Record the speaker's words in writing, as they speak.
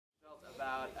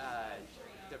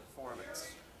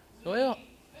Well,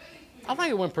 I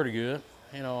think it went pretty good.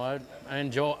 You know, I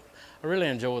really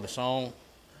enjoy the song.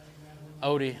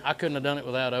 Odie, I couldn't have done it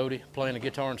without Odie playing the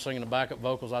guitar and singing the backup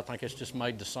vocals. I think it's just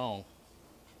made the song.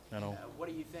 You know. What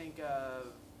do you think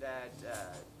that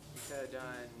you could have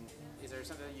done? Is there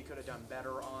something that you could have done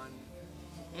better on?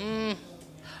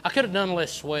 I could have done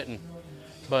less sweating,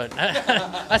 but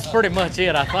that's pretty much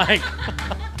it, I think.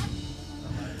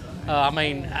 I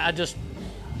mean, I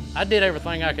did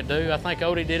everything I could do. I think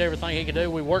Odie did everything he could do.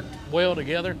 We worked well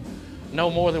together, no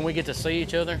more than we get to see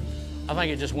each other. I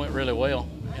think it just went really well,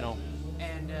 you know.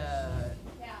 And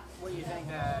what do you think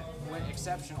that went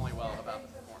exceptionally well about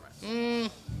the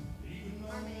performance?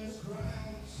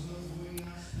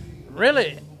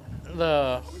 Really,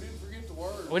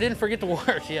 we didn't forget the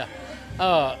words, yeah.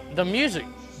 The music,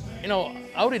 you know,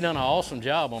 Odie done an awesome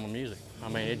job on the music. I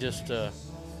mean, it just,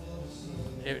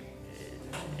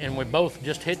 and we both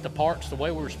just hit the parts the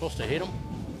way we were supposed to hit them.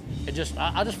 It just,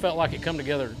 I just felt like it come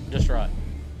together just right.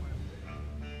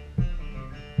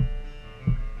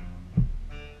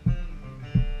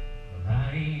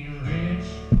 I ain't rich,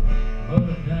 but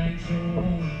I dang sure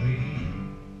wanna be.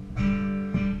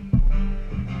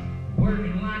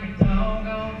 Working like a dog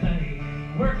all day,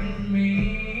 working for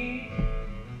me.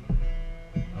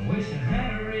 I wish I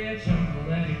had a rich uncle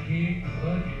that could kick the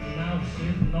bucket, and I was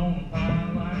sitting on a pile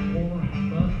like Warren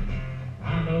Buffett. I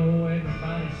know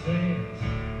everybody says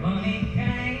money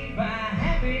can't buy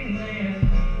happiness.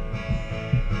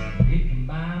 It can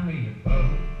buy me a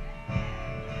boat.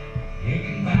 It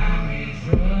can buy me a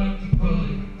truck to pull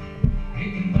it. It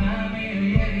can buy me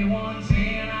a Yeti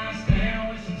 110 I stand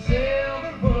with some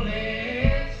silver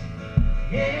bullets.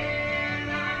 Yeah, and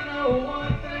I know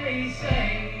what they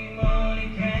say, money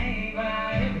can't buy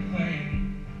everything.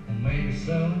 Well, maybe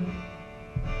so,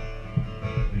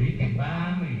 but it can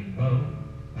buy me a boat.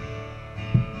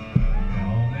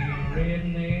 Call me a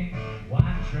redneck,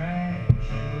 white trash,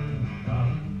 blue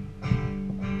collar.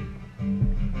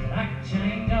 But I could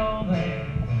change all that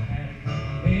if I had a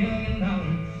couple $1 million.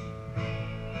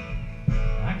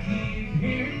 I keep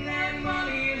hearing that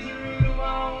money is the root of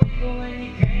all evil, and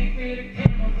you can't fit a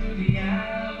camel through the eye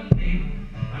of a needle.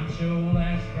 I'm sure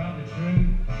that's probably true.